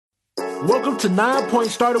Welcome to 9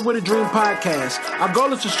 Point Started With a Dream podcast. Our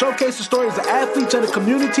goal is to showcase the stories of athletes and the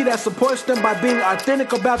community that supports them by being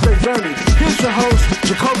authentic about their journey. Here's your host,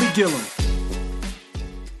 Jacoby Gillum.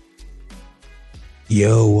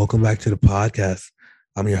 Yo, welcome back to the podcast.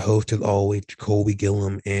 I'm your host, as always, Jacoby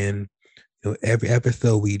Gillum, and every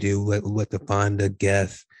episode we do, let to find a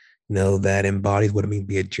guest, that embodies what it means to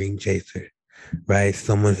be a dream chaser, right?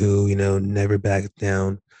 Someone who, never backs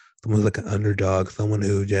down, someone who's like an underdog, someone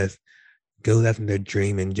who just goes after their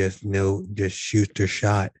dream and just shoots their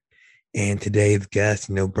shot. And today's guest,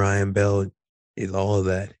 Brian Bell, is all of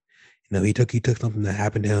that. He took something that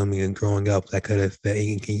happened to him and growing up that could have said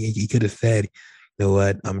he could have said, you know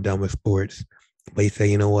what, I'm done with sports. But he said,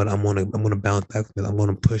 you know what, I'm gonna bounce back from this. I'm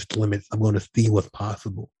gonna push the limits. I'm gonna see what's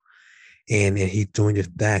possible. And he's doing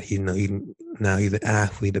just that. He's an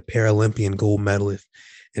athlete, a Paralympian gold medalist,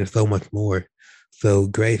 and so much more. So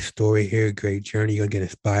great story here, great journey. You're gonna get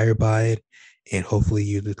inspired by it, and hopefully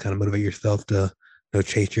you just kind of motivate yourself to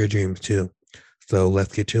chase your dreams too. So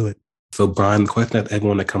let's get to it. So Brian, the question that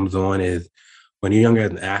everyone that comes on is, when you're younger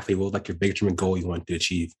as an athlete, what was like your big dream and goal you wanted to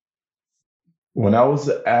achieve? When I was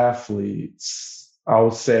an athlete, I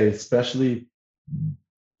would say, especially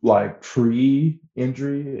like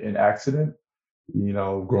pre-injury and accident,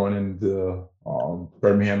 growing into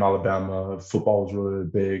Birmingham, Alabama, football was really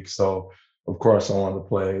big. So of course I wanted to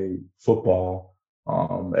play football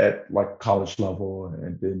at like college level.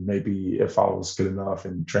 And then maybe if I was good enough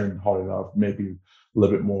and trained hard enough, maybe a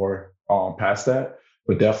little bit more past that.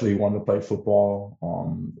 But definitely wanted to play football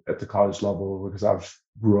at the college level because I've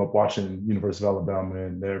grew up watching University of Alabama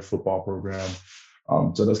and their football program.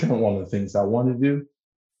 So that's kind of one of the things I wanted to do.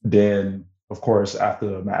 Then, of course,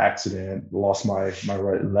 after my accident, lost my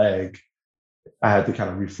right leg, I had to kind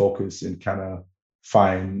of refocus and kind of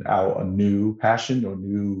find out a new passion or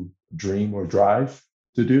new dream or drive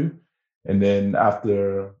to do. And then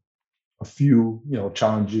after a few,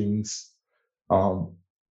 challenging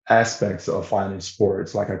aspects of finding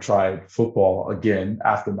sports, like I tried football again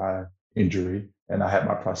after my injury and I had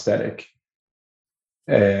my prosthetic.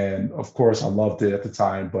 And of course I loved it at the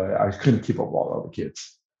time, but I couldn't keep up with all the other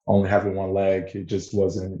kids. Only having one leg, it just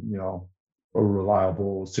wasn't, a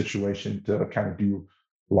reliable situation to kind of do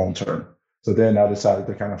long term. So then I decided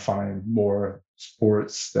to kind of find more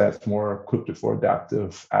sports that's more equipped for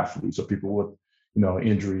adaptive athletes or people with,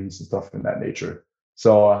 injuries and stuff in that nature.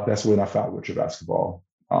 So that's when I found wheelchair basketball.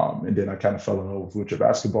 And then I kind of fell in love with wheelchair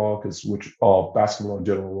basketball because basketball in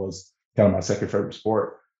general was kind of my second favorite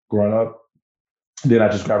sport growing up. And then I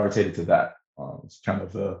just gravitated to that. It's kind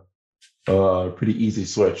of a pretty easy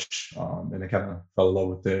switch. And I kind of fell in love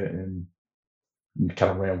with it and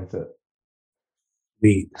kind of ran with it.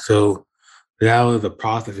 Neat. So that was the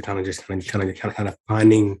process of kind of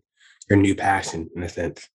finding your new passion in a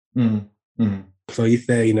sense. Mm-hmm. Mm-hmm. So you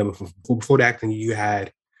said, before the accident, you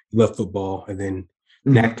loved football, and then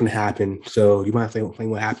the accident happened. So you mind saying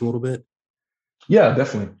what happened a little bit? Yeah,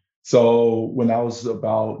 definitely. So when I was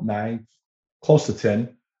about 9, close to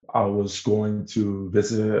 10, I was going to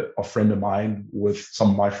visit a friend of mine with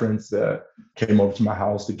some of my friends that came over to my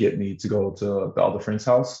house to get me to go to the other friend's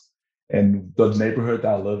house. And the neighborhood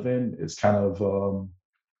that I live in is kind of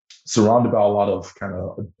surrounded by a lot of kind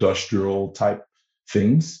of industrial type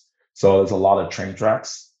things. So there's a lot of train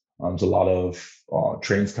tracks. There's a lot of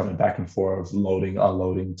trains coming back and forth, loading,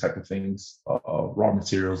 unloading type of things, raw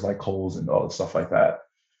materials like coals and all stuff like that.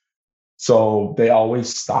 So they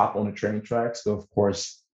always stop on the train tracks to, of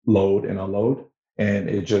course, load and unload. And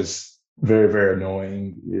it just very, very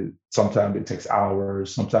annoying. Sometimes it takes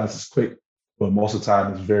hours. Sometimes it's quick, but most of the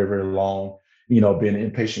time it's very, very long. Being an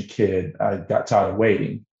impatient kid, I got tired of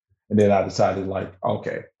waiting. And then I decided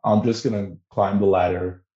okay, I'm just going to climb the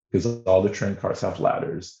ladder because all the train cars have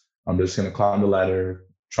ladders. I'm just going to climb the ladder,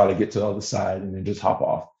 try to get to the other side, and then just hop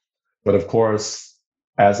off. But of course,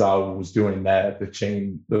 as I was doing that, the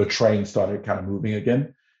train started kind of moving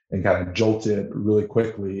again and kind of jolted really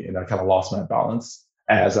quickly. And I kind of lost my balance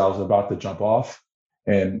as I was about to jump off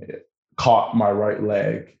and caught my right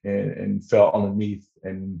leg and fell underneath.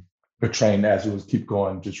 And the train, as it was keep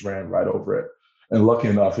going, just ran right over it. And lucky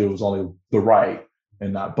enough, it was only the right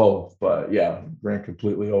and not both. But yeah, ran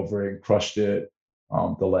completely over it and crushed it,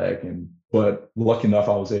 the leg. But lucky enough,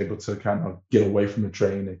 I was able to kind of get away from the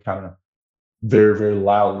train and kind of very, very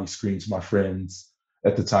loudly scream to my friends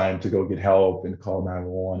at the time to go get help and call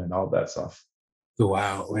 911 and all that stuff.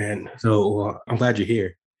 Wow, man. So I'm glad you're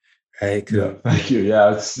here. Right? Yeah, thank you.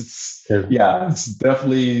 Yeah, it's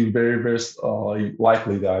definitely very, very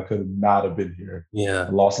likely that I could not have been here. Yeah, I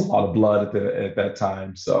lost a lot of blood at that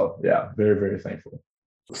time. So yeah, very, very thankful.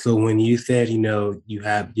 So when you said, you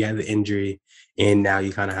had the injury and now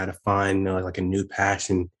you kind of had to find, like a new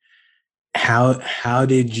passion, how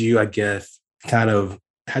did you, I guess, kind of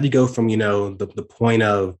how do you go from, the point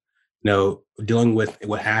of, dealing with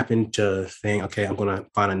what happened to saying, okay, I'm gonna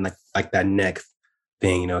find like that next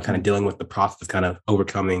thing, kind of dealing with the process of kind of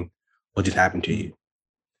overcoming what just happened to you?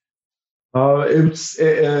 It was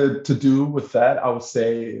to do with that. I would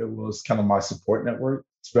say it was kind of my support network,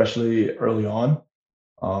 especially early on.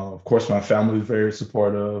 Of course, my family was very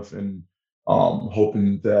supportive and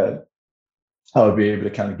hoping that I would be able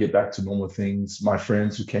to kind of get back to normal things. My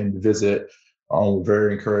friends who came to visit were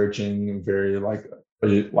very encouraging and very like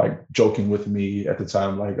joking with me at the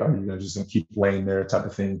time, like, "Are you just gonna keep laying there?" type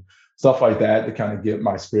of thing, stuff like that to kind of get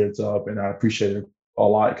my spirits up. And I appreciate it a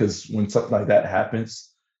lot because when something like that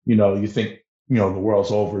happens, you think the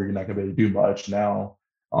world's over, you're not gonna be able to do much now,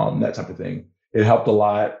 that type of thing. It helped a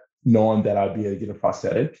lot knowing that I'd be able to get a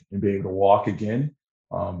prosthetic and be able to walk again,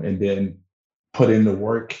 and then put in the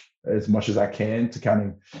work as much as I can to kind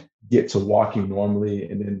of get to walking normally,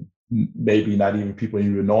 and then maybe not even people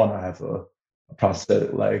even knowing I have a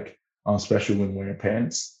prosthetic leg, especially when wearing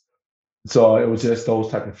pants. So it was just those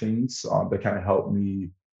type of things that kind of helped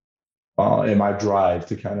me in my drive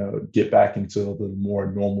to kind of get back into the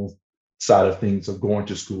more normal side of things of going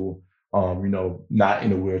to school, not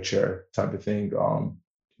in a wheelchair type of thing,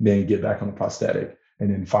 then get back on the prosthetic and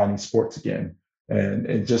then finding sports again.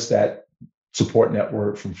 And just that support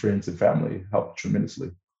network from friends and family helped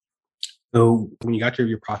tremendously. So when you got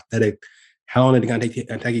your prosthetic, how long did it kind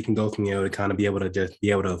of take you can go from, to kind of be able to just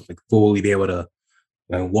be able to like fully be able to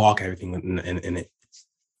walk everything in it?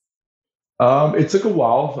 It took a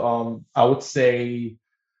while. I would say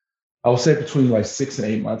between like 6 and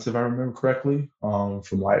 8 months, if I remember correctly, from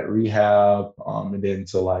like rehab, and then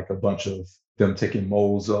to like a bunch of them taking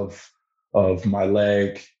molds of my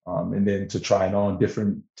leg, and then to trying on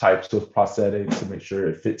different types of prosthetics to make sure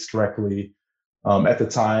it fits correctly. At the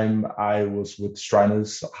time, I was with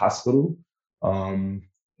Shriners Hospital, and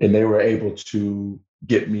they were able to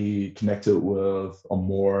get me connected with a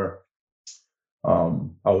more,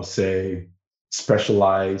 I would say,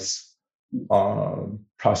 specialized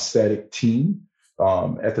prosthetic team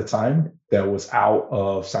at the time that was out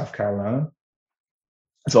of South Carolina.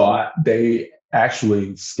 So they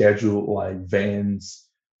actually scheduled like vans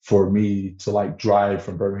for me to like drive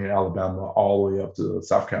from Birmingham, Alabama, all the way up to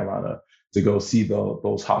South Carolina to go see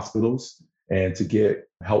those hospitals and to get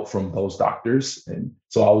help from those doctors. And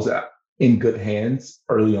so I was in good hands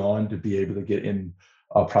early on to be able to get in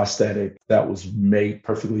a prosthetic that was made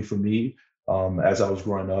perfectly for me, as I was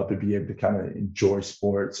growing up, and be able to kind of enjoy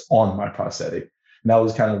sports on my prosthetic. And that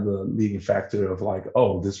was kind of the leading factor of like,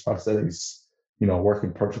 oh, this prosthetic is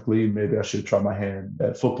working perfectly. Maybe I should try my hand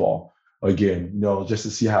at football again, just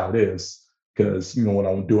to see how it is. Because when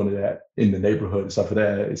I'm doing it in the neighborhood and stuff like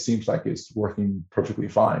that, it seems like it's working perfectly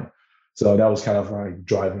fine. So that was kind of like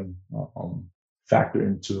driving factor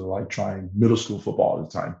into like trying middle school football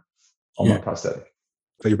at the time on my prosthetic.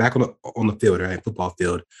 So you're back on the field, right? Football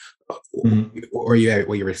field. Mm-hmm. Or were you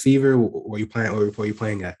a receiver? Were you playing? Or were you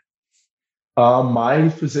playing at? My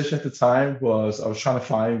position at the time was I was trying to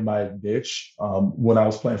find my niche. When I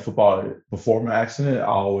was playing football before my accident, I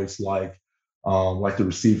always like the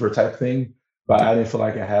receiver type thing, but I didn't feel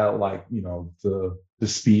like I had like the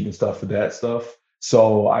speed and stuff for that stuff.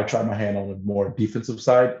 So I tried my hand on the more defensive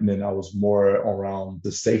side, and then I was more around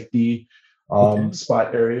the safety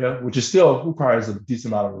spot area, which is still requires a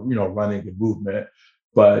decent amount of running and movement.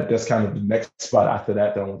 But that's kind of the next spot after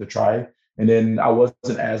that I wanted to try. And then I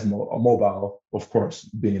wasn't as mobile, of course,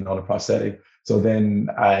 being on a prosthetic. So then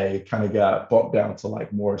I kind of got bumped down to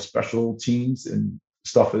like more special teams and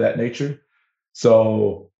stuff of that nature.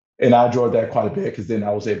 So, and I enjoyed that quite a bit because then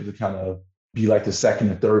I was able to kind of be like the second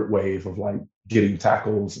and third wave of like getting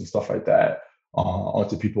tackles and stuff like that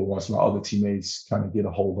onto people once my other teammates kind of get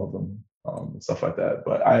a hold of them, and stuff like that.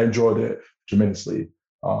 But I enjoyed it tremendously,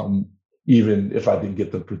 even if I didn't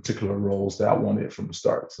get the particular roles that I wanted from the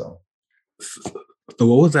start. So what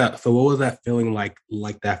was that? So what was that feeling like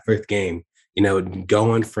that first game?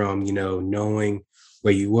 Going from knowing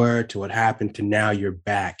where you were to what happened to now you're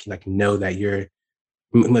back. Like know that you're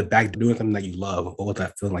back doing something that you love. What was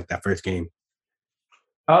that feeling like that first game?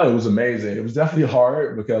 Oh, it was amazing. It was definitely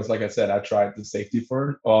hard because, like I said, I tried the safety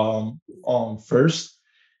first,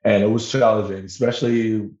 and it was challenging,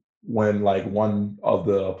 especially when like one of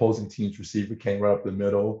the opposing team's receiver came right up the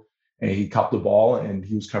middle and he caught the ball and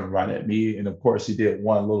he was coming right at me. And of course, he did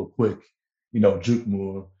one little quick, juke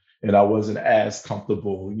move, and I wasn't as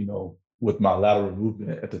comfortable, with my lateral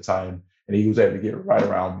movement at the time. and he was able to get right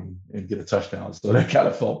around me and get a touchdown. So that kind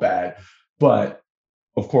of felt bad. But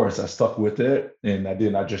of course, I stuck with it, and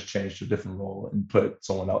I just changed to a different role and put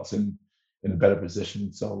someone else in a better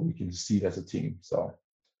position so we can succeed as a team. So all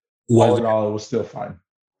Was in all, it was still fine.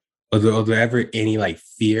 was there ever any like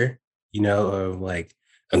fear, of like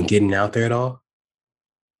getting out there at all?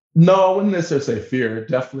 No, I wouldn't necessarily say fear.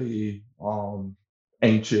 Definitely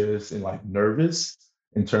anxious and like nervous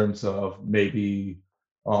in terms of maybe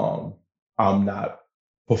um, I'm not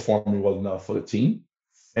performing well enough for the team,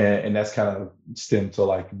 and that's kind of stemmed to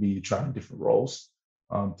like me trying different roles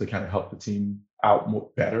to kind of help the team out more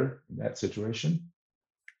better in that situation.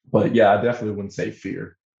 But yeah, I definitely wouldn't say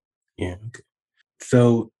fear. Yeah. Okay.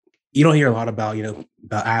 So you don't hear a lot about,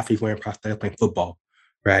 about athletes wearing prosthetics playing football,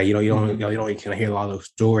 right? You don't kind of hear a lot of those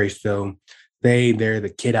stories. So say they're the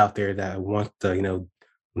kid out there that wants to,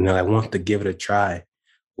 that wants to give it a try.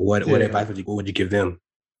 What Yeah. advice would you give them?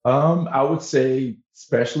 I would say,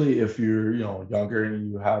 especially if you're, younger and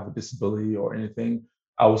you have a disability or anything,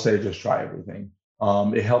 I would say just try everything.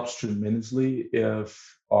 It helps tremendously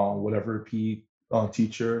if whatever PE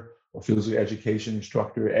teacher or physical education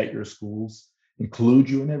instructor at your schools include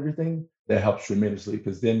you in everything. That helps tremendously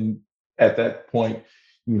because then at that point,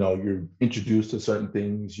 you're introduced to certain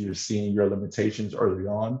things, you're seeing your limitations early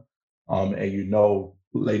on, and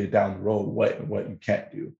later down the road what you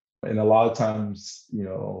can't do. And a lot of times,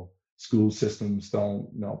 school systems don't,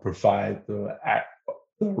 provide the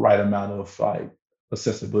right amount of like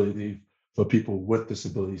accessibility for people with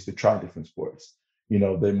disabilities to try different sports.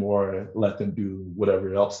 They more let them do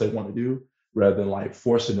whatever else they want to do rather than like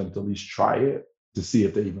forcing them to at least try it to see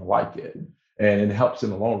if they even like it. And it helps in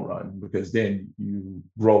the long run because then you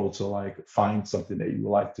grow to like find something that you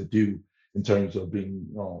like to do in terms of being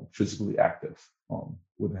physically active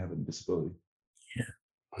with having a disability.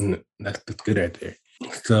 That's good right there.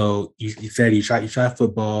 So you said you tried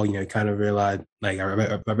football, you kind of realized like I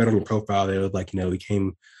read on your profile that it was like,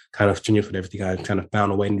 became kind of strenuous with everything. I kind of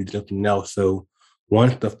found a way to do something else. So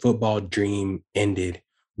once the football dream ended,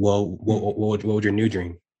 what was your new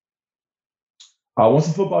dream? Once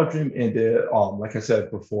the football dream ended, like I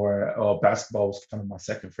said before, basketball was kind of my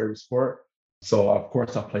second favorite sport. So of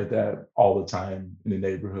course I played that all the time in the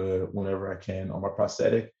neighborhood whenever I can on my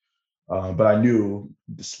prosthetic. But I knew,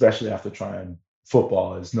 especially after trying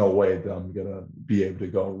football, there's no way that I'm gonna be able to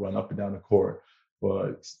go run up and down the court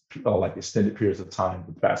for like extended periods of time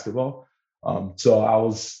with basketball. So I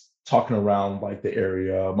was talking around like the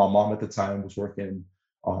area. My mom at the time was working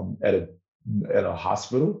at a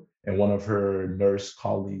hospital, and one of her nurse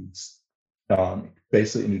colleagues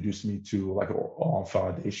basically introduced me to like a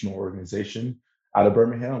foundational organization out of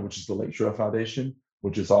Birmingham, which is the Lake Trail Foundation,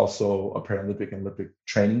 which is also a Paralympic and Olympic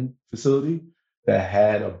training facility that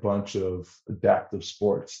had a bunch of adaptive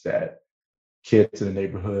sports that kids in the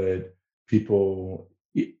neighborhood, people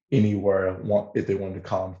anywhere want if they wanted to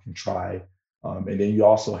come can try. And then you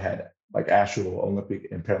also had like actual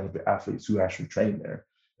Olympic and Paralympic athletes who actually train there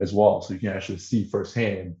as well. So you can actually see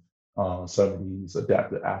firsthand some of these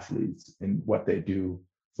adaptive athletes and what they do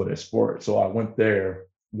for their sport. So I went there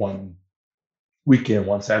one weekend,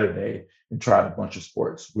 one Saturday, and tried a bunch of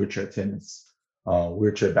sports: wheelchair tennis,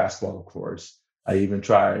 wheelchair basketball, of course. I even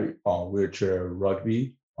tried wheelchair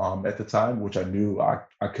rugby at the time, which I knew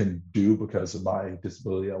I couldn't do because of my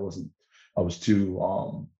disability. I was too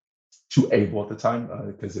able at the time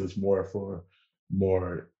because it was more for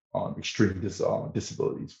more extreme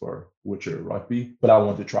disabilities for wheelchair rugby, but I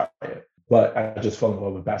wanted to try it. But I just fell in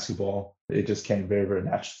love with basketball. It just came very, very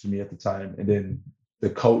natural to me at the time. And then the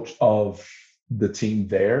coach of the team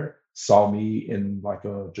there saw me in like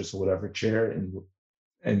a just whatever chair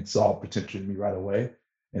and saw potential in me right away.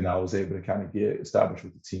 And I was able to kind of get established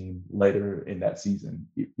with the team later in that season,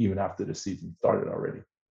 even after the season started already.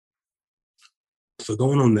 So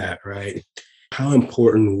going on that, right? How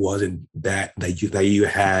important was it that you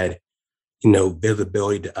had,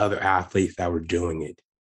 visibility to other athletes that were doing it?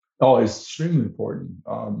 Oh, it's extremely important.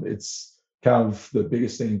 It's kind of the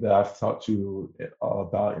biggest thing that I've talked to you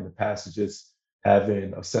about in the past is just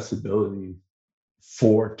having accessibility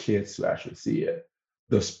for kids to actually see it,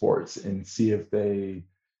 the sports, and see if they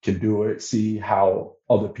can do it, see how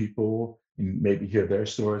other people and maybe hear their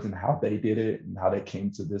stories and how they did it and how they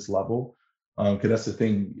came to this level. Because that's the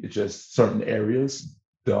thing, it's just certain areas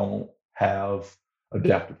don't have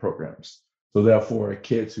adaptive programs. So therefore,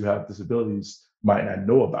 kids who have disabilities might not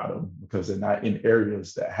know about them because they're not in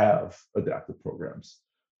areas that have adaptive programs.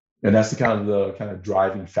 And that's the kind of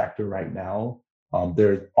driving factor right now.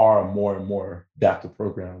 There are more and more adaptive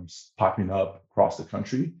programs popping up across the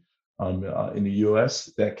country in the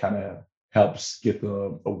U.S. that kind of helps get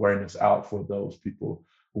the awareness out for those people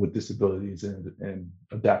with disabilities and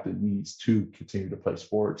adaptive needs to continue to play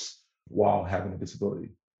sports while having a disability.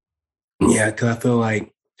 Yeah, because I feel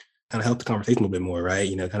like kind of helps the conversation a little bit more, right?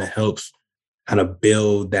 Kind of helps kind of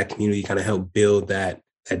build that community, kind of help build that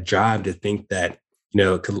drive to think that,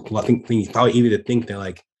 because I think it's probably easy to think that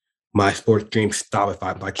like my sports dreams stop if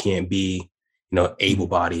I can't be,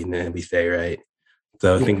 able-bodied, and then we say, right?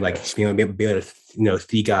 So I think like be able to,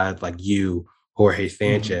 see guys like you, Jorge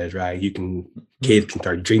Sanchez, right? Kids can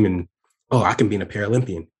start dreaming, oh, I can be a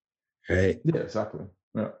Paralympian, right? Yeah, exactly.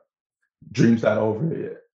 Yeah. Dreams that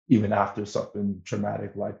over even after something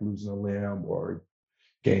traumatic like losing a limb or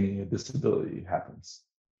gaining a disability happens.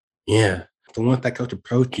 Yeah. So once that coach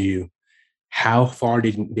approached you, how far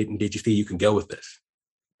did you see you can go with this?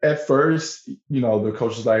 At first, the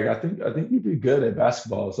coach was like, I think you'd be good at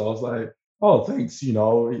basketball. So I was like, oh, thanks.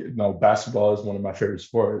 Basketball is one of my favorite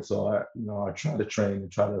sports. So I try to train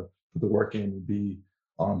and try to put the work in and be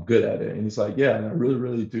good at it. And he's like, yeah, and I really,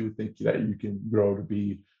 really do think that you can grow to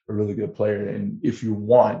be a really good player. And if you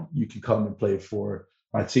want, you can come and play for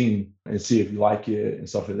my team and see if you like it and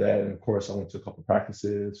stuff like that. And of course, I went to a couple of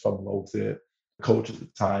practices, fell in love with it. The coach at the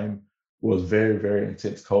time was very, very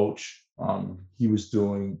intense coach. He was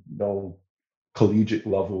doing, collegiate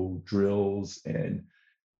level drills and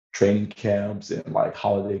training camps and like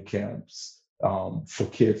holiday camps for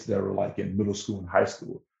kids that were like in middle school and high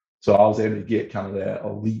school. So I was able to get kind of that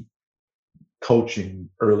elite coaching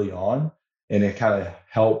early on, and it kind of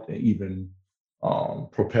helped and even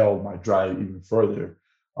propelled my drive even further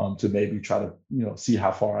to maybe try to see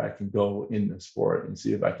how far I can go in the sport and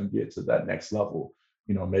see if I can get to that next level.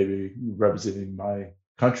 Maybe representing my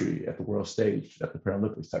country at the world stage at the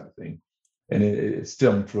Paralympics type of thing. And it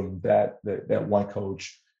stemmed from that one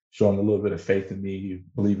coach showing a little bit of faith in me,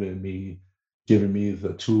 believing in me, giving me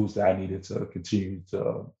the tools that I needed to continue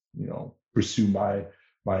to pursue my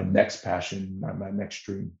next passion, my next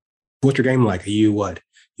dream. What's your game like? Are you what?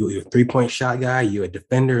 You a 3-point shot guy? You a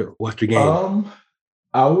defender? What's your game?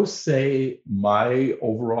 I would say my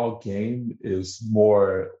overall game is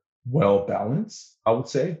more well balanced, I would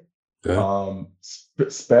say. Okay.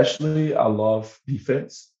 Especially I love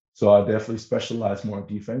defense. So I definitely specialize more in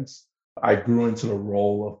defense. I grew into the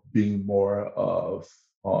role of being more of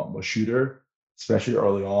a shooter, especially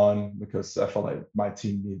early on, because I felt like my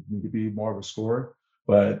team needed me to be more of a scorer.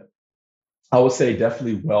 But I would say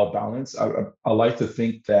definitely well balanced. I like to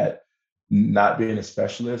think that not being a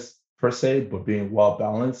specialist per se, but being well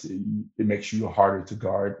balanced, it makes you harder to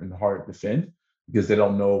guard and harder to defend because they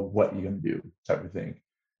don't know what you're going to do, type of thing,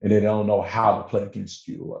 and they don't know how to play against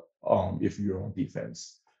you if you're on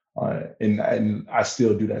defense. And I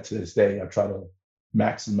still do that to this day. I try to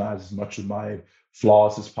maximize as much of my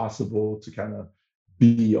flaws as possible to kind of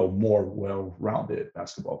be a more well-rounded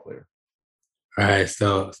basketball player. All right.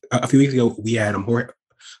 So a few weeks ago, we had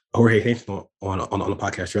Jorge Sanchez on the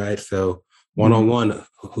podcast, right? So 1-on-1,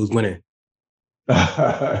 who's winning?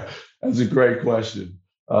 That's a great question.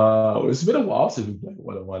 It's been a while since we played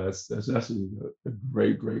 1-on-1. That's actually a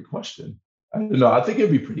great question. I don't know. I think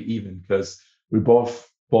it'd be pretty even because we both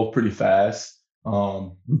pretty fast.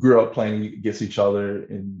 We grew up playing against each other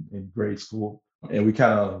in grade school, and we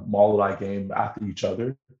kind of modeled our game after each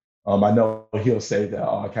other. I know he'll say that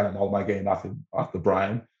I kind of model my game after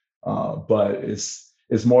Brian, but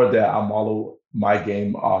it's more that I model my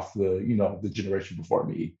game off the generation before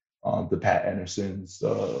me, the Pat Andersons,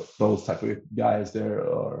 those type of guys there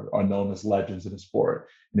are known as legends in the sport.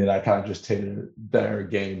 And then I kind of just tailor their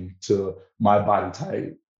game to my body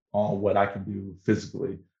type on what I can do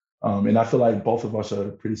physically. And I feel like both of us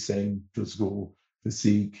are pretty same physical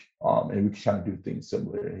physique, and we can kind of do things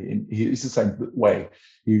similar. And he's the same way.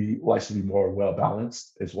 He likes to be more well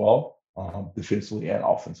balanced as well, defensively and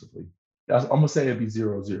offensively. I'm gonna say it'd be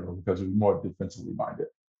 0-0 because we're more defensively minded.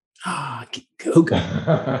 Who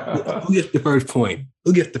gets the first point?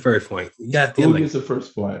 Who gets the first point? Who gets the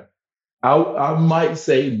first point? I might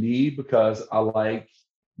say me because I like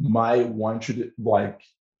my one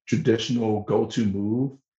traditional go-to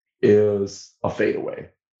move is a fadeaway.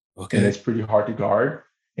 Okay. And it's pretty hard to guard.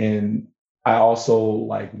 And I also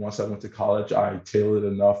once I went to college, I tailored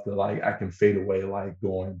enough that I can fade away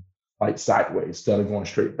going sideways. Instead of going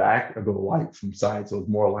straight back, I go from side. So it's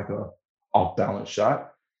more like a off balance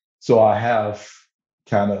shot. So I have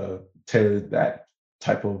kind of tailored that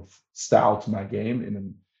type of style to my game and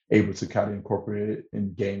I'm able to kind of incorporate it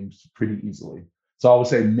in games pretty easily. So I would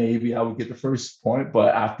say maybe I would get the first point,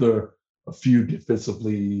 but after a few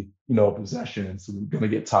defensively, possessions, we're going to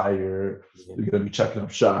get tired. We're going to be checking up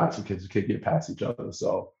shots because we can't get past each other.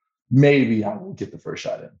 So maybe I will get the first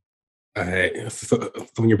shot in. All right. So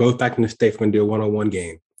when you're both back in the States, we're gonna do a one-on-one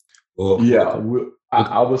game. Yeah, We'll-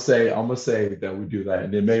 I would say I'm gonna say that we do that,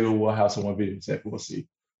 and then maybe we'll have some more videos. We'll see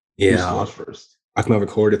who yeah, scores first. I can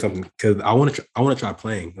record or something because I want to try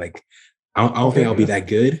playing. Like, I don't think Okay, I'll be yeah. that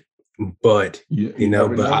good, but You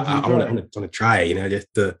never but know until you I try. want to try it. Just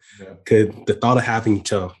Yeah. because the thought of having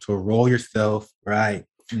to roll yourself right,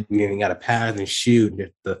 Mhm. you got to pass and shoot,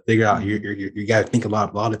 just to figure out you got to think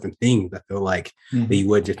about a lot of different things. I feel like that Mhm. you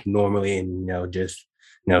would just normally and just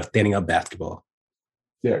standing up basketball.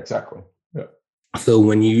 Yeah, exactly. Yeah. So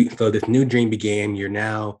this new dream began, you're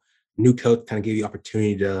now new coach kind of gave you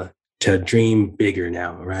opportunity to dream bigger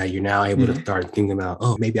now, right? You're now able to Mhm. start thinking about,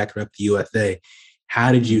 oh, maybe I could rep the USA.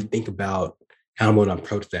 How did you Mhm. think about how I'm going to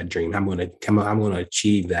approach that dream? I'm going to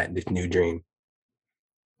achieve this new dream.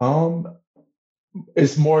 Um,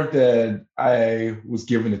 it's more that I was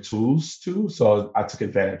given the tools to, so I took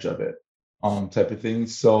advantage of it, type of thing.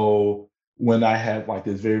 So when I had like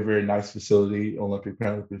this very, very nice facility, Olympic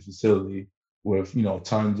Paralympic facility with,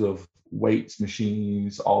 tons of weights,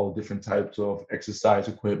 machines, all different types of exercise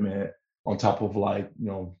equipment on top of like,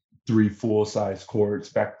 3 full-size courts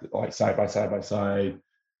back like side by side,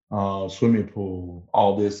 swimming pool,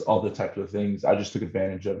 all this, all the types of things. I just took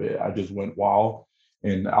advantage of it. I just went wild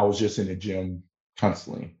and I was just in the gym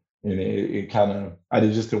constantly. And it kind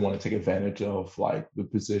of, just didn't want to take advantage of like the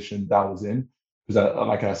position that I was in. Because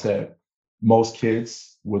like I said, most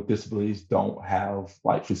kids with disabilities don't have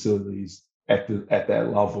like facilities at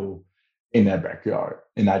that level in that backyard.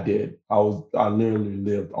 And I did. I literally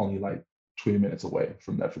lived only like 20 minutes away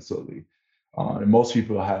from that facility. And most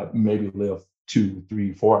people have maybe live 2,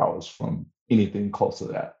 3, 4 hours from anything close to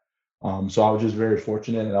that. So I was just very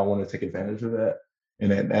fortunate and I wanted to take advantage of that.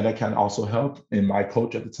 And that kind of also helped. And my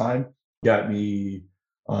coach at the time got me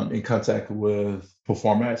in contact with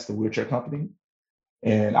Performance, the wheelchair company.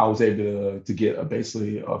 And I was able to get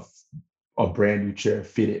basically a brand new chair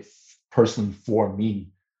fitted personally for me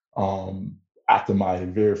after my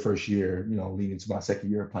very first year, leading to my second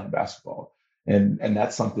year of playing basketball. And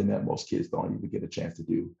that's something that most kids don't even get a chance to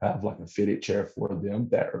do, have like a fitted chair for them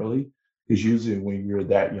that early. Because usually when you're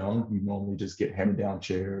that young, you normally just get handed down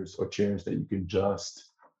chairs or chairs that you can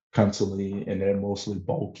adjust constantly, and they're mostly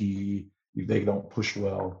bulky. They don't push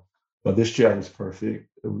well. But this chair was perfect.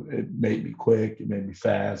 It made me quick. It made me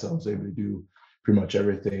fast. I was able to do pretty much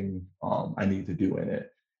everything I need to do in it.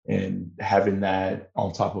 And having that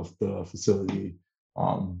on top of the facility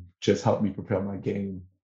just helped me prepare my game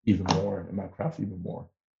even more and my craft even more.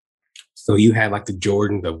 So you had like the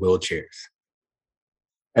Jordan, the wheelchairs.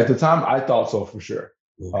 At the time, I thought so for sure.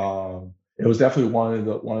 Yeah. It was definitely one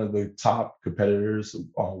of the top competitors with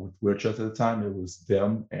wheelchairs at the time. It was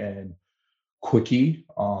them and Quickie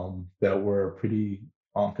that were pretty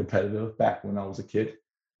competitive back when I was a kid.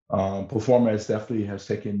 Performance definitely has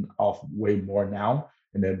taken off way more now,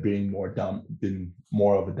 and then been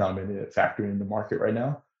more of a dominant factor in the market right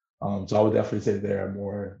now. So I would definitely say there are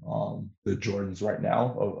more the Jordans right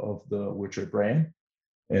now of the wheelchair brand,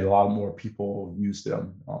 and a lot more people use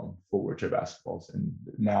them for wheelchair basketballs and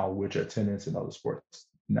now wheelchair tennis and other sports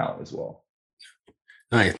now as well.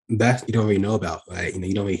 Nice. That's you don't really know about, right?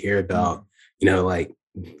 You don't really hear about, Mhm. like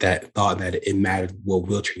that thought that it matters what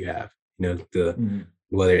wheelchair you have, the Mhm.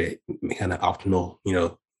 whether it kind of optimal,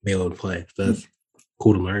 be able to play. So that's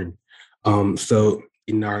cool to learn. So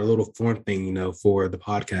in our little form thing, for the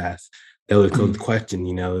podcast, that was the Mhm. question,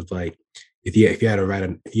 it's like if you had to write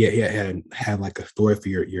if you had have like a story for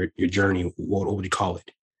your journey, what would you call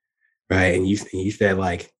it? Right. And you said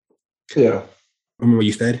like, Yeah. remember what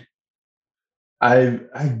you said? I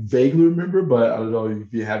vaguely remember, but I don't know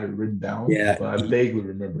if you have it written down, Yeah. but I vaguely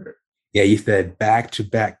remember it. Yeah, you said back to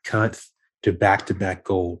back cuts to back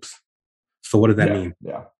golds. So what does that Yeah, mean?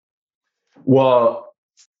 yeah. Well,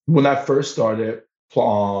 when I first started,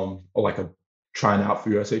 or like trying out for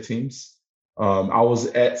USA teams, I was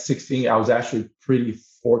at 16. I was actually pretty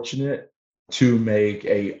fortunate to make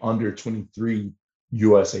a under 23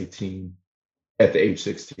 USA team at the age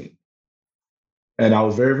 16. And I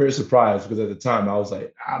was very, very surprised because at the time I was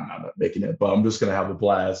like, I'm not making it, but I'm just gonna have a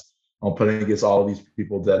blast. I'm playing against all of these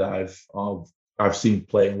people that I've seen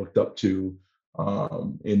play and looked up to,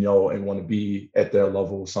 and want to be at their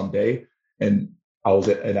level someday. And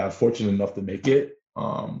I'm fortunate enough to make it.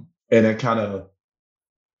 And it kind of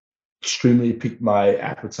extremely piqued my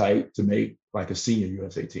appetite to make like a senior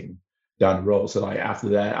USA team down the road. So like after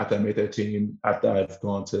that, after I made that team, after I've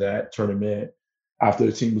gone to that tournament, after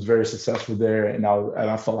the team was very successful there, and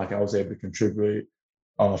I felt like I was able to contribute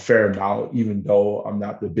a fair amount, even though I'm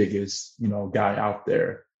not the biggest guy out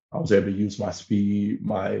there. I was able to use my speed,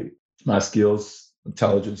 my skills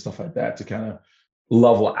intelligence, stuff like that, to kind of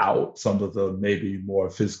level out some of the maybe more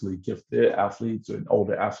physically gifted athletes and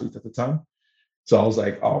older athletes at the time. So I was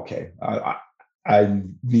like, oh, okay, I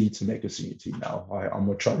need to make a senior team now. I'm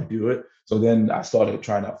gonna try to do it. So then I started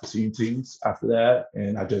trying out for senior teams after that,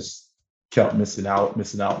 and I just kept missing out,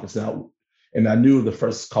 missing out, missing out. And I knew the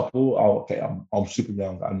first couple, oh, okay, I'm super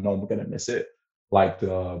young. I know I'm gonna miss it. Like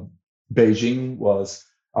the Beijing was,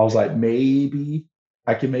 I was like, maybe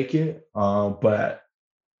I can make it, but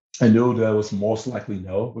I knew that was most likely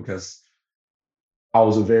no, because I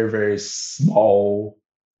was a very, very small,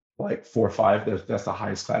 like 4'5". That's the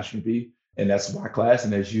highest class you can be. And that's my class.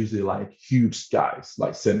 And there's usually like huge guys,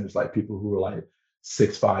 like centers, like people who are like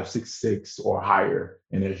 6'5", 6'6", or higher,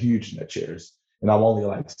 and they're huge in their chairs. And I'm only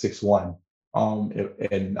like 6'1".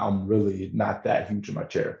 And I'm really not that huge in my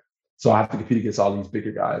chair. So I have to compete against all these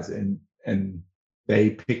bigger guys, and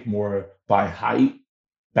they pick more by height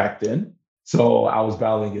back then. So I was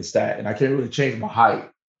battling against that, and I can't really change my height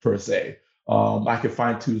per se. I could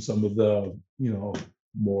fine tune some of the,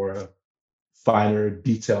 more finer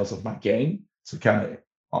details of my game to kind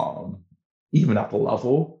of even out the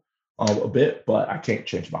level a bit, but I can't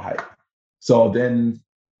change my height. So then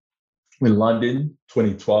when London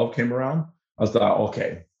 2012 came around, I was like,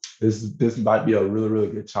 okay, this might be a really, really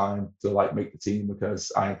good time to like make the team,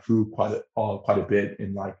 because I improved quite a bit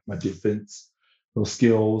in like my defense, those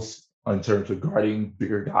skills in terms of guarding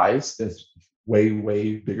bigger guys that's way,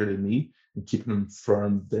 way bigger than me, and keeping them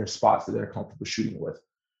from their spots that they're comfortable shooting with.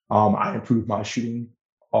 I improved my shooting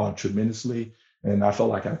tremendously, and I felt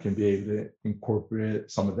like I can be able to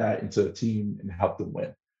incorporate some of that into the team and help them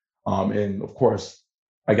win. And of course,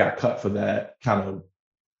 I got cut for that kind of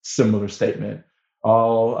similar statement.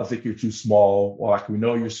 Oh, I think you're too small. Well, like, we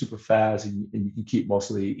know you're super fast, and you can keep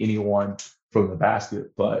mostly anyone from the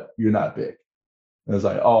basket, but you're not big. And I was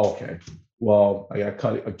like, oh, okay. Well, I got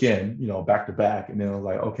cut again, back to back. And then I was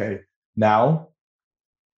like, okay, now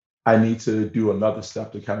I need to do another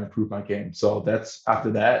step to kind of improve my game. So that's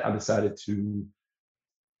after that, I decided to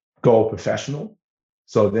go professional.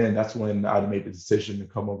 So then that's when I made the decision to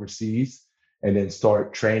come overseas and then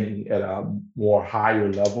start training at a more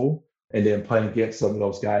higher level, and then playing against some of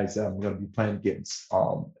those guys that I'm going to be playing against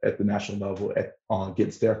at the national level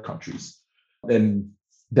against their countries. And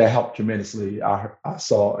that helped tremendously. I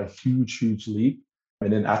saw a huge, huge leap.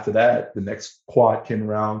 And then after that, the next quad came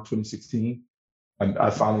around 2016. I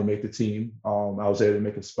finally made the team. I was able to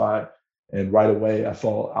make a spot. And right away, I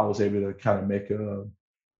thought I was able to kind of make an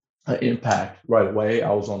impact right away.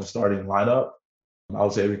 I was on the starting lineup. I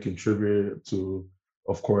was able to contribute to,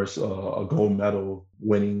 of course, a gold medal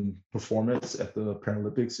winning performance at the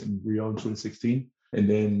Paralympics in Rio in 2016. And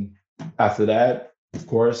then after that, of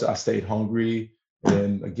course, I stayed hungry.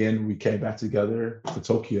 And again, we came back together for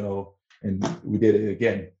Tokyo, and we did it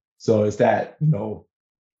again. So it's that,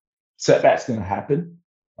 setbacks going to happen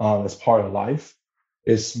as part of life.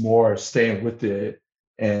 It's more staying with it.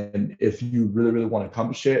 And if you really, really want to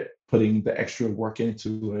accomplish it, putting the extra work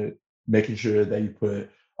into it, making sure that you put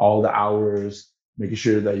all the hours, making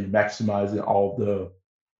sure that you maximize all the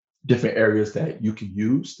different areas that you can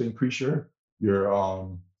use to increase your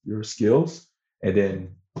skills, and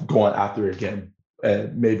then going after it again.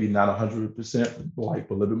 And maybe not 100%, but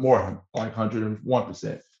a little bit more, like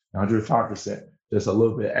 101%, 105%, just a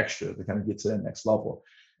little bit extra to kind of get to that next level.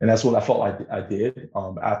 And that's what I felt like I did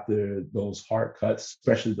after those hard cuts,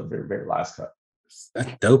 especially the very, very last cut.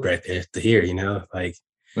 That's dope right there to hear, like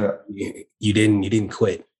Yeah. you didn't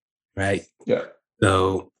quit, right? Yeah.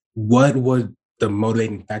 So what was the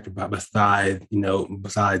motivating factor besides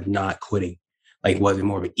not quitting? Like, was it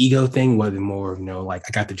more of an ego thing? Was it more, like,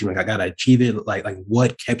 I got the dream, like, I got to achieve it? Like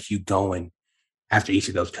what kept you going after each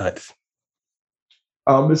of those cuts?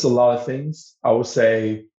 It's a lot of things. I would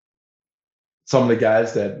say some of the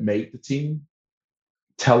guys that make the team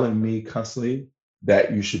telling me constantly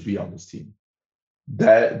that you should be on this team.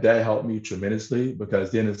 That helped me tremendously,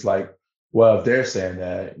 because then it's like, well, if they're saying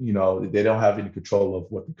that, they don't have any control of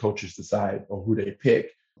what the coaches decide or who they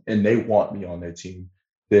pick, and they want me on their team,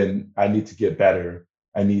 then I need to get better.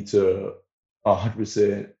 I need to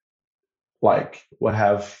 100% what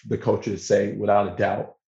have the coaches say without a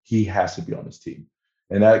doubt, he has to be on this team.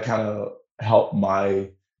 And that kind of helped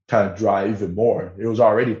my kind of drive even more. It was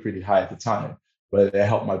already pretty high at the time, but it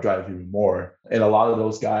helped my drive even more. And a lot of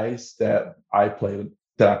those guys that I played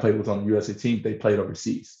with on the USA team, they played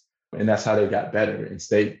overseas. And that's how they got better and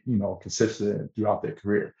stayed, consistent throughout their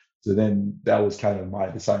career. So then that was kind of my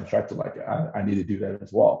deciding factor. Like, I need to do that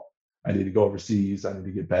as well. I need to go overseas. I need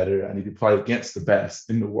to get better. I need to play against the best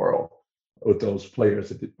in the world with those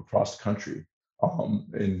players across the country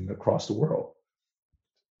and across the world.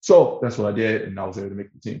 So that's what I did, and I was able to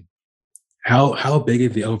make the team. How big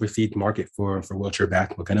is the overseas market for wheelchair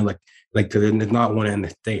basketball? Kind of like 'cause there's not one in the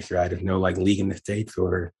States, right? There's no like league in the States,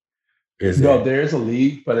 or is No, there? there's a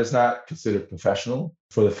league, but it's not considered professional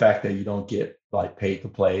for the fact that you don't get like paid to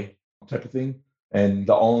play type of thing. And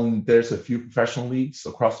there's a few professional leagues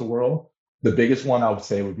across the world. The biggest one I would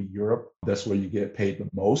say would be Europe. That's where you get paid the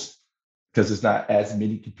most because there's not as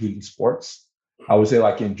many competing sports. I would say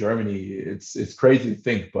like in Germany, it's crazy to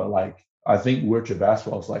think, but like I think wheelchair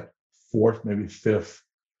basketball is like fourth, maybe fifth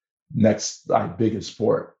next like biggest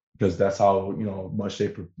sport because that's how much they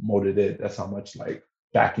promoted it. That's how much like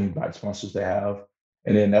backing by sponsors they have.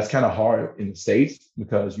 And then that's kind of hard in the States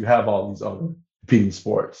because you have all these other competing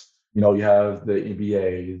sports. You have the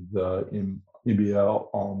NBA, the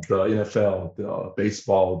NBL, the NFL, the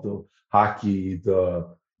baseball, the hockey,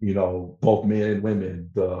 the both men and women,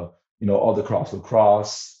 the all the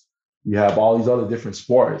lacrosse. You have all these other different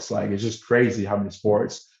sports. Like it's just crazy how many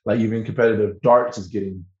sports. Like even competitive darts is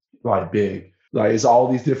getting like big. Like it's all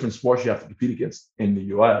these different sports you have to compete against in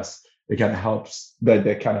the US. It kind of helps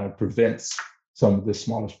that kind of prevents some of the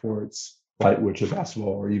smaller sports like which is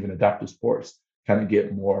basketball or even adaptive sports kind of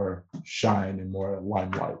get more shine and more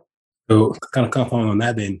limelight. So kind of following on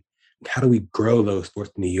that, then how do we grow those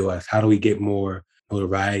sports in the U.S.? How do we get more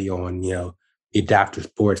notoriety on adaptive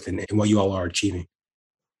sports and what you all are achieving?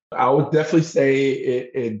 I would definitely say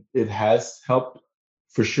it has helped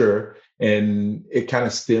for sure. And it kind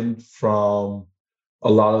of stemmed from a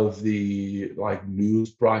lot of the like news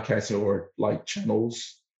broadcasting or like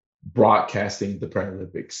channels broadcasting the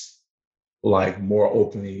Paralympics like more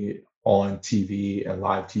openly on TV and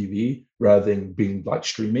live TV rather than being like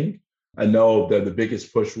streaming. I know that the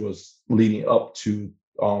biggest push was leading up to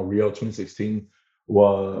Rio 2016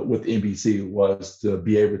 was with NBC was to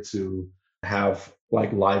be able to have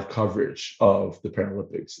like live coverage of the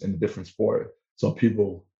Paralympics and the different sport. So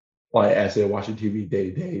people like as they're watching TV day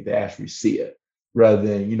to day, they actually see it rather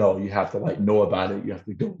than you have to like know about it. You have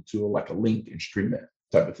to go to like a link and stream it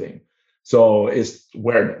type of thing. So it's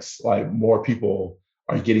awareness. Like more people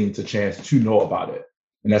are getting the chance to know about it.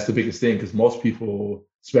 And that's the biggest thing because most people,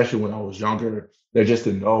 especially when I was younger, they just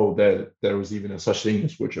didn't know that there was even a such thing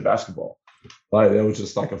as wheelchair basketball. Like it was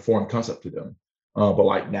just like a foreign concept to them. But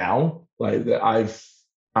like now, like that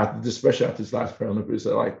especially after this last Paralympics,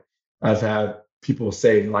 that like I've had people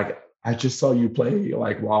say like, I just saw you play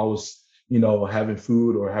like while I was, having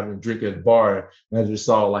food or having a drink at the bar, and I just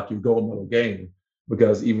saw like your gold medal game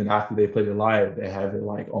because even after they played it live, they have it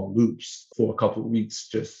like on loops for a couple of weeks,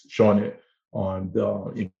 just showing it on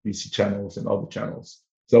the NBC channels and other channels.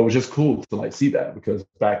 So it was just cool to like see that because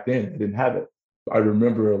back then I didn't have it. I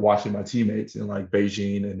remember watching my teammates in like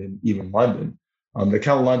Beijing and then even London. They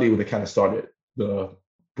kind of London when they kind of started the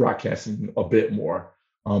broadcasting a bit more,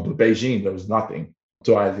 but Beijing there was nothing,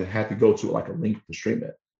 so I had to go to like a link to stream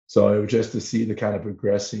it. So it was just to see the kind of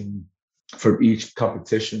progressing from each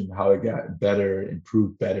competition, how it got better,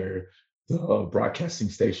 improved better, the broadcasting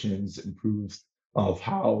stations improved of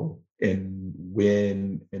how and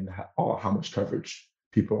when and how much coverage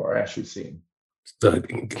people are actually seeing. So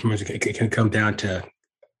it can come down to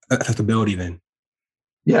accessibility then.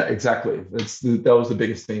 Yeah, exactly. That was the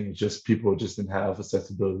biggest thing. Just people just didn't have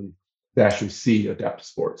accessibility to actually see adaptive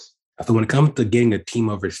sports. So when it comes to getting a team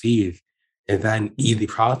overseas, is that an easy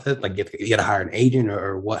process? Like you got to hire an agent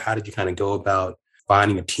or what? How did you kind of go about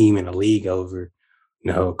finding a team in a league over,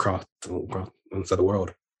 across the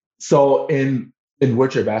world? So in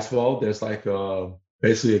wheelchair basketball, there's like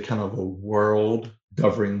basically a kind of a world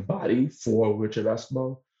governing body for wheelchair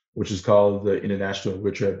basketball, which is called the International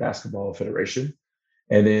Wheelchair Basketball Federation.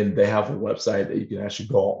 And then they have a website that you can actually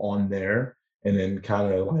go on there and then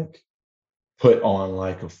kind of like put on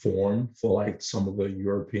like a form for like some of the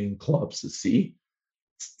European clubs to see,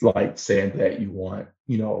 like saying that you want,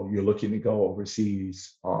 you're looking to go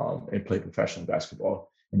overseas and play professional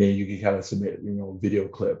basketball. And then you can kind of submit, video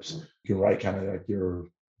clips. You can write kind of like your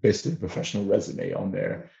basically professional resume on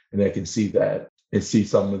there, and they can see that and see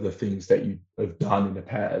some of the things that you have done in the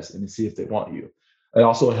past and see if they want you. It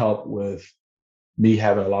also helped with me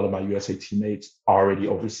having a lot of my USA teammates already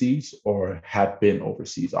overseas or have been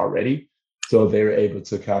overseas already. So they were able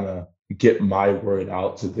to kind of get my word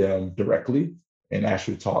out to them directly and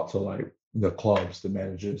actually talk to like the clubs, the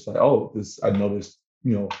managers, like, oh, I know this,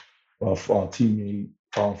 teammate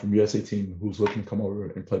from USA team who's looking to come over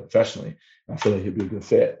and play professionally. I feel like he'd be a good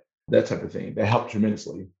fit, that type of thing. That helped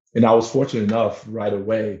tremendously. And I was fortunate enough right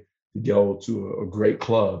away to go to a great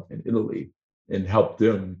club in Italy and help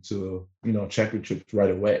them to, championships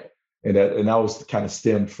right away. And that was kind of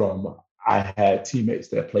stemmed from I had teammates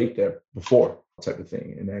that played there before. type of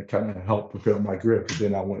thing. And that kind of helped propel my career, because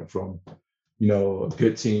then I went from, a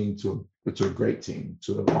good team to a great team,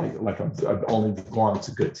 to I've only gone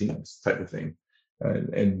to good teams type of thing.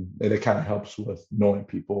 And it kind of helps with knowing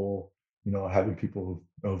people, having people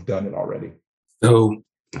who've done it already. So,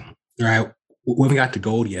 right, we haven't got to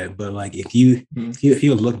gold yet, but like if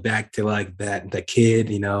you look back to like that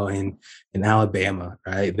kid, in Alabama,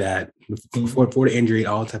 right, that before the injury,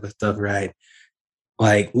 all type of stuff, right?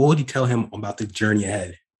 Like, what would you tell him about the journey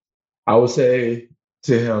ahead? I would say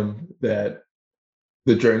to him that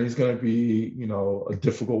the journey is going to be, a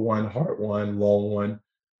difficult one, hard one, long one.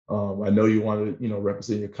 I know you want to,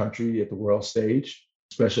 represent your country at the world stage,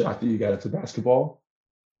 especially after you got into basketball.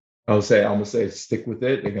 I'm gonna say stick with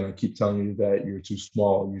it. They're gonna keep telling you that you're too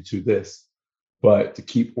small, you're too this, but to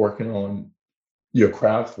keep working on your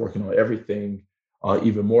craft, working on everything,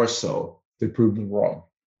 even more so to prove them wrong,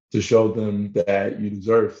 to show them that you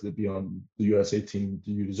deserve to be on the USA team,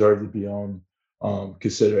 you deserve to be on,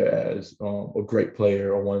 considered as a great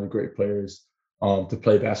player or one of the great players to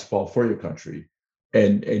play basketball for your country.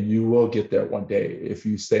 And you will get there one day if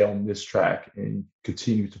you stay on this track and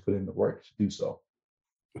continue to put in the work to do so.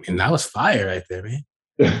 And that was fire right there,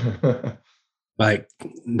 man. Like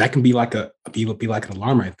that can be like an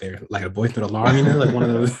alarm right there, like a voice note alarm, like one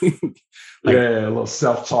of those. Like, a little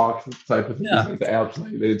self-talk type of thing. Yeah. Like the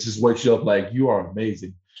apps, it just wakes you up like you are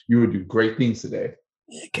amazing. You will do great things today.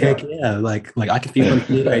 Yeah. Like I can feel some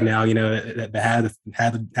kid right now, that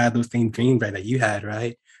had those same dreams right that you had,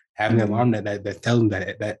 right? Having an alarm that tells them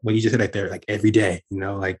that what you just said right there, like every day,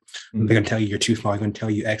 like they're gonna tell you you're too small, they're gonna tell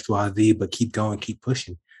you X, Y, Z, but keep going, keep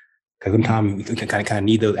pushing. Because sometimes you can kind of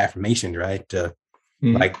need those affirmations, right?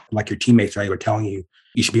 Like your teammates, right? Were telling you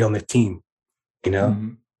should be on this team,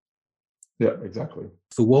 Yeah, exactly.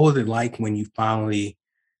 So what was it like when you finally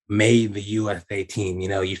made the USA team?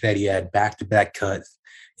 You said you had back-to-back cuts,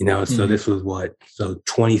 so this was what? So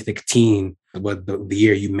 2016 was the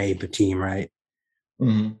year you made the team, right?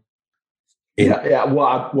 Yeah.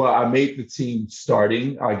 Well, I made the team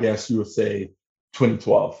starting, I guess you would say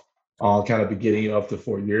 2012. Kind of beginning of the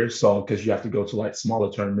 4 years. So, because you have to go to like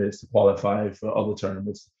smaller tournaments to qualify for other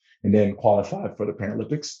tournaments and then qualify for the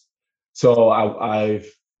Paralympics. So I've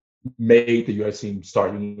made the US team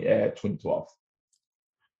starting at 2012.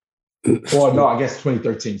 Or no, I guess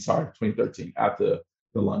 2013. Sorry, 2013 after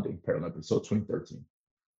the London Paralympics. So 2013.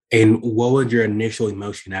 And what was your initial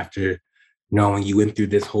emotion after knowing you went through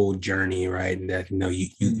this whole journey, right? And that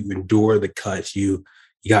you endured the cuts, you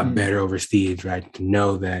got better overseas, right? To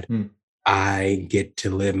know that I get to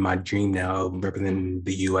live my dream now of representing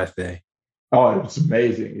the USA. Oh, it was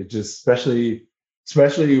amazing. It just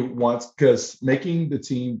especially once, because making the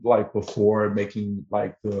team like before making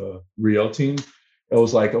like the Rio team, it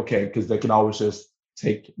was like, okay, because they can always just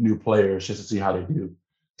take new players just to see how they do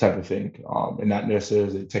type of thing. And not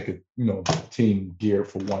necessarily take a team geared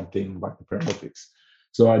for one thing like the Paralympics.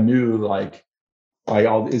 So I knew like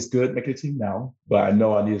it's good making a team now, but I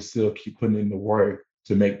know I need to still keep putting in the work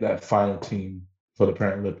to make that final team for the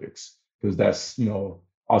Paralympics, because that's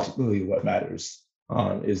ultimately what matters,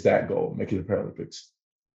 is that goal, making the Paralympics.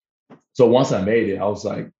 So once I made it, I was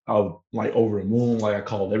like over the moon. Like I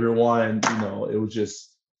called everyone. It was just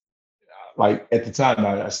like at the time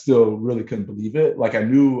I still really couldn't believe it. Like I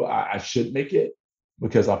knew I should make it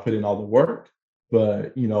because I put in all the work,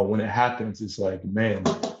 but when it happens, it's like, man,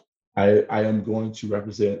 I am going to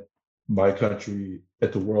represent my country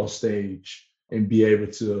at the world stage and be able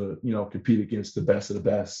to, compete against the best of the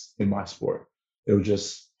best in my sport. It was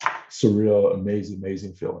just surreal,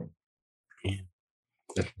 amazing feeling. Yeah.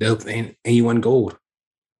 That's dope. And you won gold.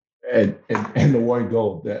 And the one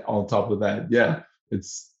gold that on top of that, yeah,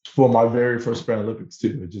 it's for my very first Paralympics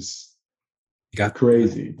too. It just got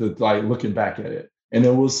crazy to like looking back at it. And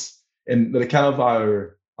it was, and the kind of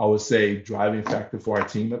our, I would say, driving factor for our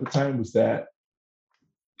team at the time was that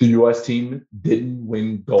the US team didn't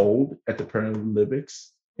win gold at the Paralympics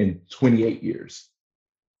in 28 years.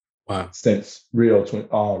 Wow. Since Rio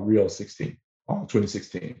 2016.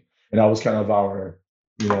 And that was kind of our,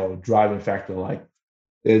 driving factor. Like,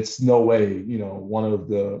 it's no way, one of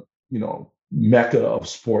the, mecca of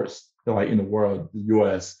sports, like in the world, the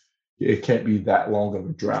US, it can't be that long of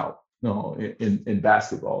a drought, in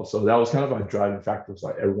basketball. So that was kind of our driving factors.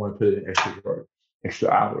 Like everyone put in extra work, extra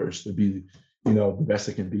hours to be, the best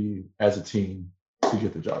it can be as a team to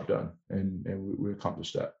get the job done. And we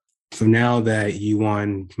accomplished that. So now that you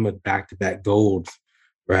won back-to-back golds,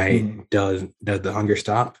 right? Does the hunger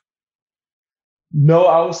stop? No,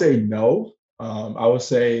 I would say no. I would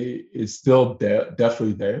say it's still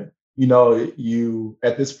definitely there. You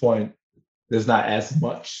at this point, there's not as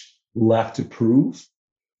much left to prove,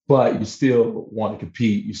 but you still want to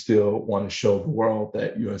compete. You still want to show the world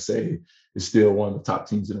that USA is still one of the top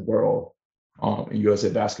teams in the world in USA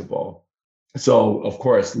basketball. So of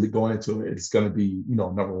course, going into it, it's going to be,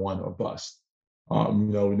 number one or bust.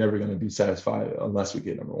 We're never going to be satisfied unless we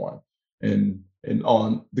get number one. And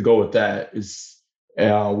on the go with that is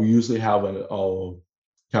we usually have a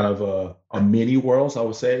kind of a mini worlds, I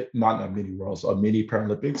would say, not a mini worlds, a mini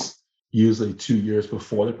Paralympics, usually 2 years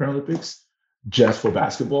before the Paralympics, just for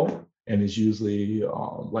basketball, and it's usually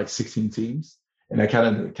like 16 teams, and that kind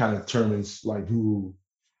of determines like who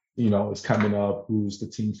is coming up, who's the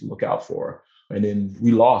team to look out for. And then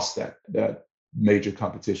we lost that major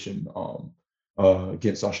competition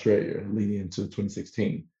against Australia leading into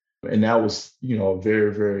 2016, and that was a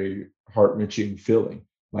very, very heart-wrenching feeling,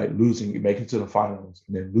 like losing, making it to the finals,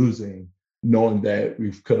 and then losing, knowing that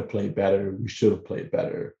we could have played better, we should have played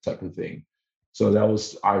better, type of thing. So that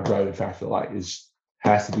was our driving factor. Like, it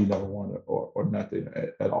has to be number one or nothing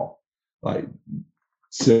at all. Like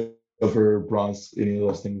silver, bronze, any of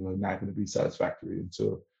those things are not going to be satisfactory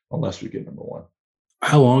unless we get number one.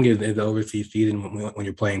 How long is the overseas season when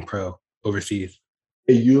you're playing pro overseas?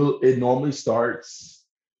 It normally starts.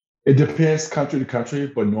 It depends country to country,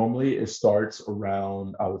 but normally it starts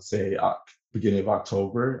around, I would say, beginning of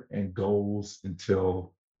October and goes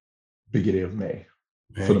until beginning of May.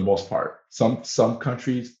 Right. For the most part. Some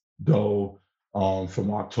countries go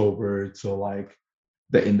from October to like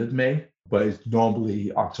the end of May, but it's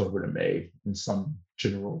normally October to May in some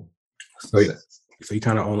general sense. So you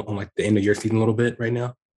kind of on like the end of your season a little bit right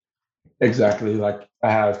now? Exactly. Like,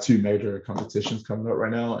 I have 2 major competitions coming up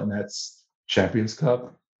right now, and that's Champions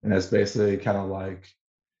Cup, and that's basically kind of like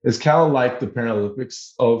the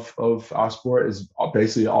Paralympics of our sport. Is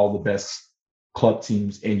basically all the best club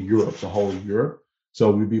teams in Europe, the whole of Europe. So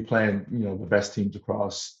we'd be playing, the best teams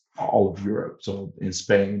across all of Europe. So in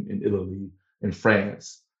Spain, in Italy, in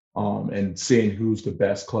France, and seeing who's the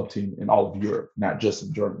best club team in all of Europe, not just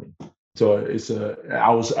in Germany. So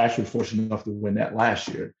I was actually fortunate enough to win that last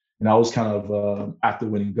year. And I was kind of, after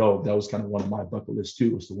winning gold, that was kind of one of my bucket lists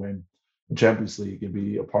too, was to win the Champions League and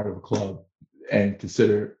be a part of a club and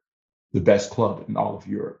consider the best club in all of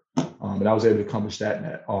Europe. And I was able to accomplish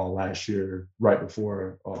that last year, right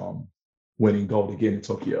before winning gold again in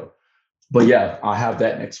Tokyo. But yeah, I have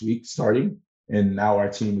that next week starting. And now our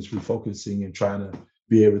team is refocusing and trying to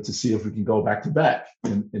be able to see if we can go back to back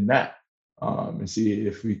in that and see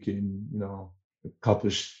if we can,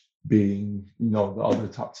 accomplish being, the other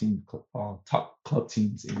top club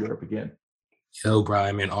teams in Europe again. Yo,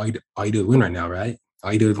 Brian, man, all you do is win right now, right?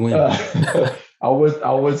 All you do is win. I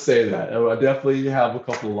would say that. I definitely have a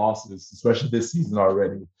couple of losses, especially this season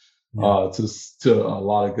already, to a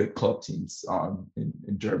lot of good club teams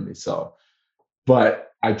in Germany. So,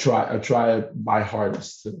 but I try my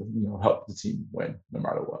hardest to help the team win no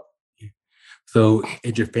matter what. So,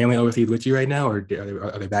 is your family overseas with you right now, or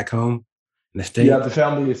are they back home in the States? Yeah, the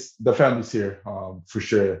family's here for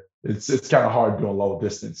sure. It's kind of hard doing long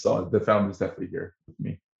distance, so the family's definitely here with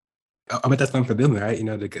me. I bet that's fun for them, right?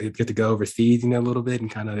 To get to go overseas, a little bit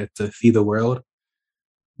and kind of to see the world.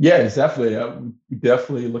 Yeah, it's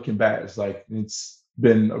definitely looking back. It's like it's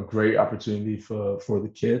been a great opportunity for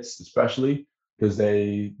the kids, especially because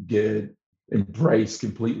they get embraced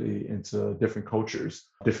completely into different cultures,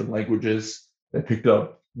 different languages. They picked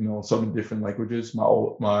up, so many different languages.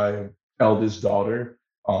 My eldest daughter,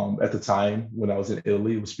 at the time when I was in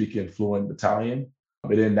Italy, was speaking fluent Italian.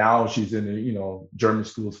 But then now she's in German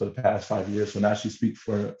schools for the past 5 years. So now she speaks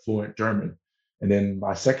fluent German. And then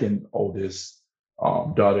my second oldest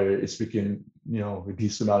daughter is speaking, a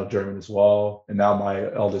decent amount of German as well. And now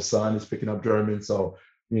my eldest son is picking up German. So,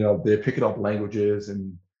 they're picking up languages,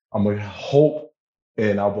 and I'm going to hope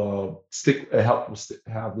and I'll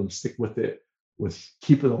have them stick with it, with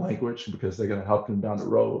keeping the language, because they're going to help them down the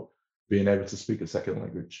road being able to speak a second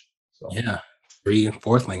language. So yeah. 3 and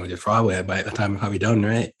 4th language probably by the time I'll be done,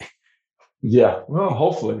 right? Yeah. Well,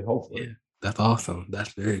 hopefully. Yeah, that's awesome.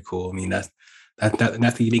 That's very cool. I mean, that's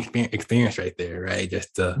a unique experience right there, right?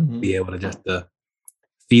 Just to be able to just to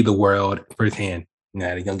see the world firsthand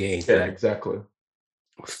at a young age. Yeah, right? Exactly.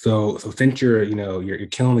 So since you're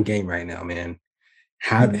killing the game right now, man.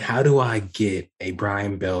 How do I get a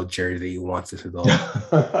Brian Bell jersey once this is all?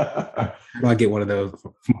 How do I get one of those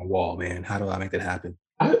from my wall, man? How do I make that happen?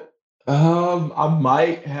 I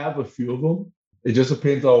might have a few of them. It just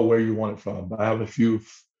depends on where you want it from. I have a few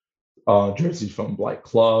jerseys from like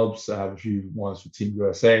clubs. I have a few ones for Team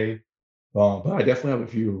USA. But I definitely have a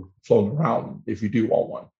few floating around if you do want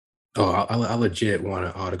one. Oh, I legit want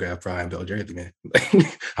an autographed Brian Bell jersey, man.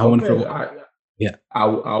 Yeah.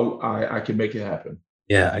 I can make it happen.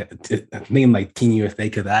 Yeah, I'm thinking like Team USA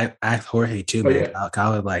because I asked Jorge too, man. Yeah.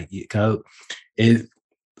 Kyle was like, is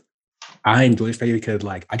I enjoy this video because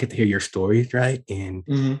like I get to hear your stories, right? And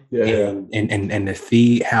and to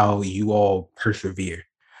see how you all persevere,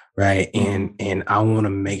 right? And I want to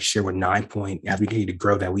make sure with 9 Point as we continue to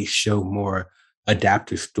grow that we show more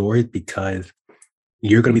adaptive stories because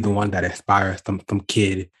you're gonna be the one that inspires some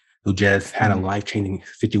kid who just had a life-changing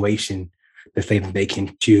situation to say that they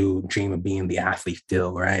can still dream of being the athlete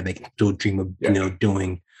still, right? They can still dream of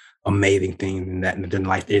doing amazing things and that their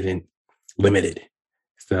life isn't limited.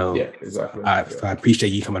 So exactly. So I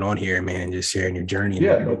appreciate you coming on here, man, and just sharing your journey.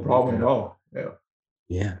 Yeah, no problem at all.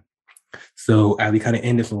 Yeah. So as we kind of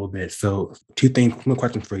end this a little bit, so one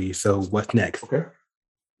question for you. So what's next? Okay.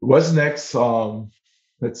 What's next?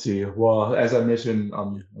 Let's see. Well, as I mentioned,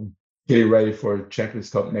 I'm getting ready for Champions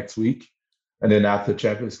Cup next week. And then after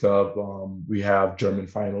Champions Cup, we have German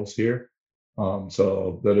finals here.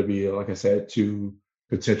 So that'll be, like I said, 2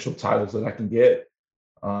 potential titles that I can get.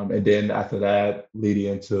 And then after that,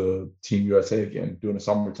 leading into Team USA again, during the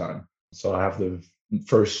summertime. So I have the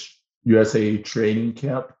first USA training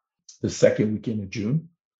camp the second weekend of June.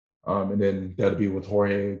 And then that'll be with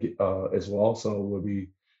Jorge as well. So we'll be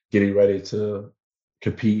getting ready to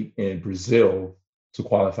compete in Brazil to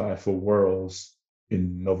qualify for Worlds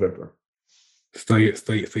in November. So you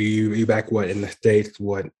back in the States?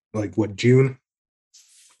 What June?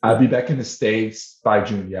 I'll be back in the States by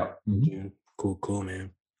June. Yeah. June. Cool,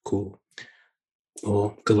 man. Cool.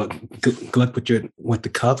 Well, good luck. Good luck with the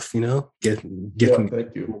cups. Get some,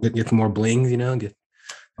 thank you. Get some more blings. I'm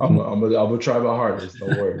gonna try my hardest. No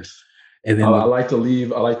worries. And then I like to leave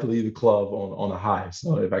the club on a high.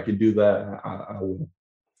 So if I can do that, I will.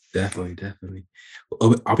 Definitely.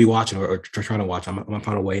 I'll be watching or trying to watch. I'm gonna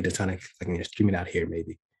find a way to kind of stream it out here,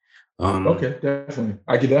 maybe. Okay, definitely.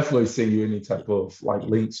 I can definitely send you any type of like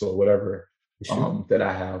links or whatever that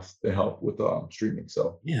I have to help with streaming.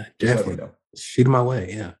 So yeah, definitely. Shoot my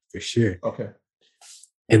way, yeah, for sure. Okay.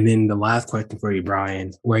 And then the last question for you,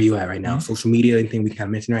 Brian, where are you at right now? Social media, anything we kind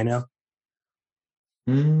of mention right now?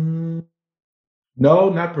 No,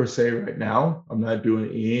 not per se right now. I'm not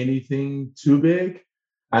doing anything too big.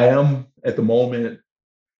 I am at the moment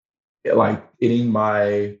like ending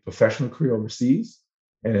my professional career overseas,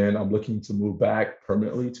 and I'm looking to move back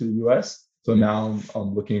permanently to the US. So now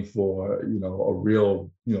I'm looking for, a real,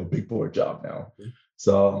 big boy job now.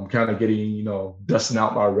 So I'm kind of getting, dusting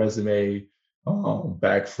out my resume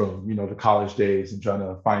back from, the college days and trying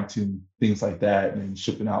to fine tune things like that and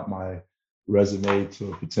shipping out my resume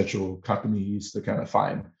to potential companies to kind of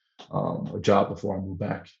find a job before I move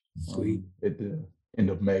back at the end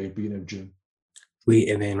of May, beginning of June. Sweet.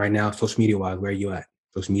 And then right now, social media wise, where are you at?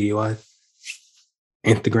 Social media wise?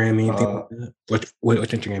 Instagram, anything like that? What's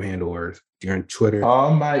Instagram handle, or you're on Twitter?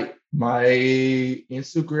 My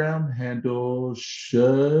Instagram handle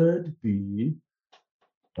should be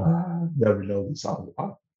never know this off the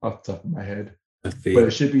top of my head. But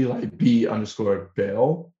it should be like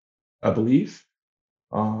B_Bell, I believe.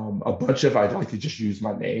 A bunch of I'd like to just use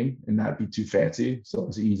my name and not be too fancy, so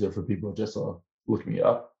it's easier for people just to look me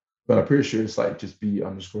up. But I'm pretty sure it's like just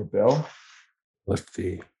B_Bell. Let's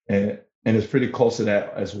see. And it's pretty close to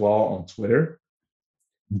that as well on Twitter.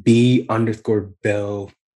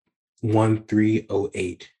 B_Bell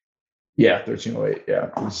 1308. Yeah, 1308.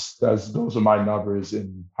 Yeah, those are my numbers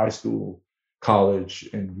in high school, college,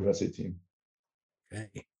 and USA team.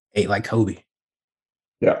 Okay, 8 like Kobe.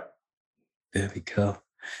 Yeah. There we go.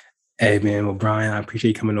 Hey man, well Brian, I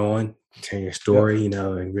appreciate you coming on, sharing your story.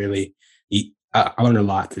 And really, I learned a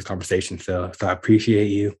lot through this conversation. So I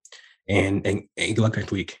appreciate you, and good luck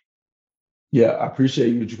next week. Yeah, I appreciate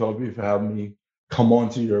you, Jacoby, for having me come on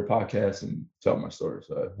to your podcast and tell my story.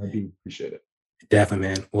 So I do appreciate it. Definitely,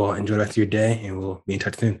 man. Well, enjoy the rest of your day, and we'll be in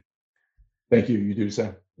touch soon. Thank you. You do the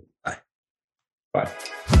same. Bye. Bye.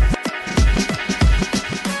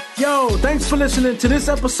 Yo, thanks for listening to this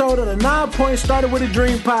episode of the 9 Point Started With a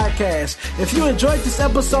Dream podcast. If you enjoyed this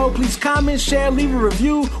episode, please comment, share, leave a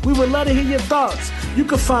review. We would love to hear your thoughts. You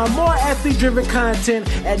can find more athlete-driven content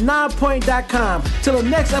at 9point.com. Till the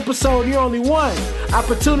next episode, you're only one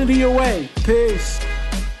opportunity away. Peace.